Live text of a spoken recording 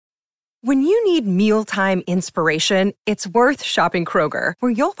When you need mealtime inspiration, it's worth shopping Kroger,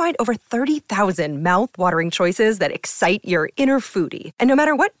 where you'll find over 30,000 mouth-watering choices that excite your inner foodie. And no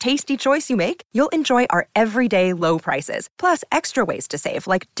matter what tasty choice you make, you'll enjoy our everyday low prices, plus extra ways to save,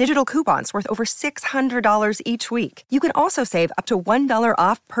 like digital coupons worth over $600 each week. You can also save up to $1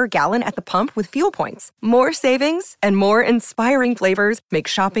 off per gallon at the pump with fuel points. More savings and more inspiring flavors make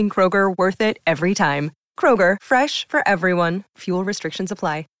shopping Kroger worth it every time. Kroger, fresh for everyone. Fuel restrictions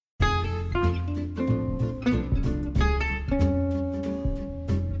apply.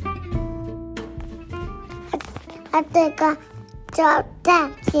 I think I stopped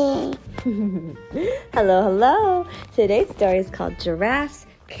dancing. Hello. Today's story is called Giraffes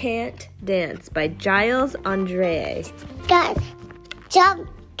Can't Dance by Giles Andre. Guys, jump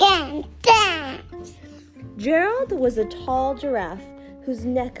and dance. Gerald was a tall giraffe whose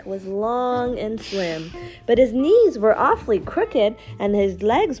neck was long and slim, but his knees were awfully crooked and his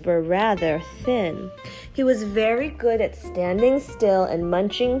legs were rather thin. He was very good at standing still and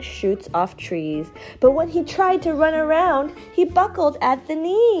munching shoots off trees, but when he tried to run around, he buckled at the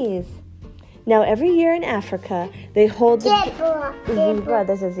knees. Now, every year in Africa, they hold Zebra.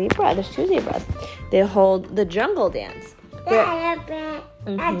 There's a zebra. There's two zebras. They hold the jungle dance. Giraffe.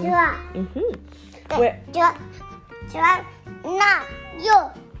 Now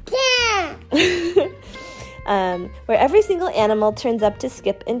you can. Where every single animal turns up to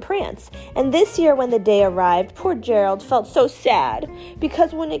skip and prance. And this year when the day arrived, poor Gerald felt so sad,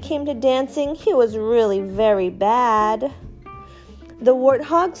 because when it came to dancing, he was really very bad. The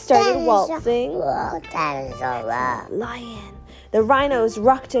warthog started waltzing. That is so loud. Lion. The rhinos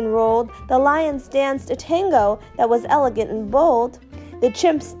rocked and rolled. The lions danced a tango that was elegant and bold. The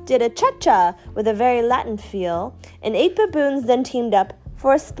chimps did a cha-cha with a very Latin feel. And 8 baboons then teamed up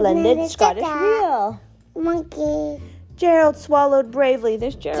for a splendid Scottish reel. Monkey. Gerald swallowed bravely.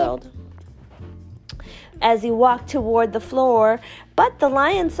 There's Gerald. As he walked toward the floor, but the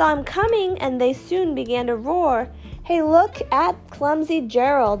lions saw him coming, and they soon began to roar. Hey, look at clumsy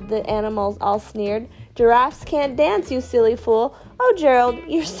Gerald, the animals all sneered. Giraffes can't dance, you silly fool. Oh, Gerald,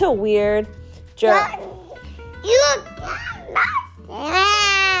 you're so weird. You cannot dance.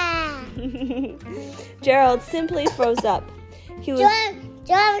 Gerald simply froze up. He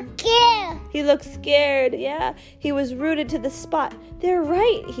looked scared, yeah. He was rooted to the spot. They're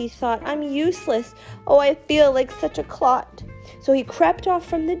right, he thought. I'm useless. Oh, I feel like such a clot. So he crept off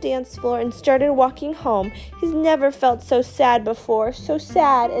from the dance floor and started walking home. He's never felt so sad before, so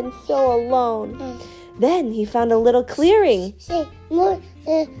sad and so alone. Then he found a little clearing. He's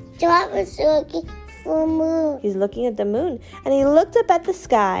looking at the moon, and he looked up at the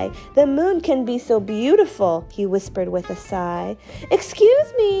sky. The moon can be so beautiful, he whispered with a sigh.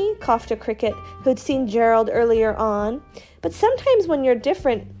 Excuse me, coughed a cricket who'd seen Gerald earlier on. But sometimes when you're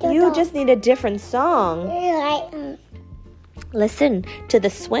different, you just need a different song. Listen to the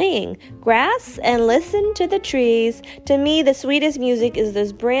swaying grass and listen to the trees. To me, the sweetest music is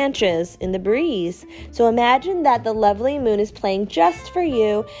those branches in the breeze. So imagine that the lovely moon is playing just for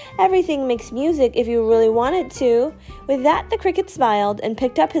you. Everything makes music if you really want it to. With that, the cricket smiled and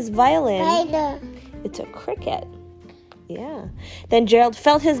picked up his violin. It's a cricket. Yeah. Then Gerald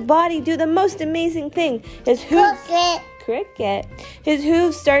felt his body do the most amazing thing. His cricket. His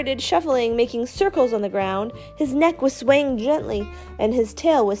hooves started shuffling, making circles on the ground. His neck was swaying gently, and his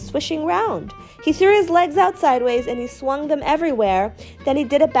tail was swishing round. He threw his legs out sideways, and he swung them everywhere. Then he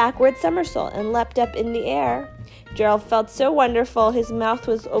did a backward somersault and leapt up in the air. Gerald felt so wonderful. His mouth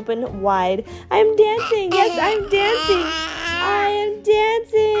was open wide. I'm dancing. Yes, I'm dancing. I am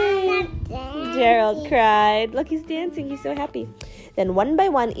dancing. Gerald cried. Look, he's dancing. He's so happy. Then one by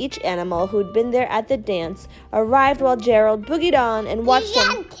one, each animal who'd been there at the dance arrived while Gerald boogied on and watched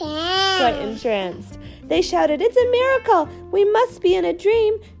him quite entranced. They shouted, "It's a miracle! We must be in a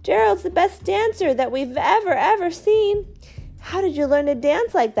dream! Gerald's the best dancer that we've ever seen!" How did you learn to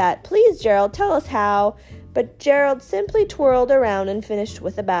dance like that? Please, Gerald, tell us how. But Gerald simply twirled around and finished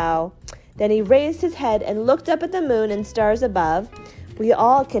with a bow. Then he raised his head and looked up at the moon and stars above. We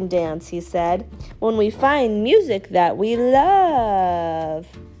all can dance, he said, when we find music that we love.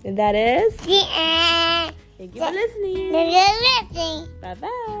 And that is? Yeah. Thank you for listening. Bye-bye.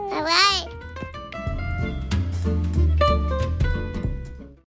 Bye-bye. Bye-bye.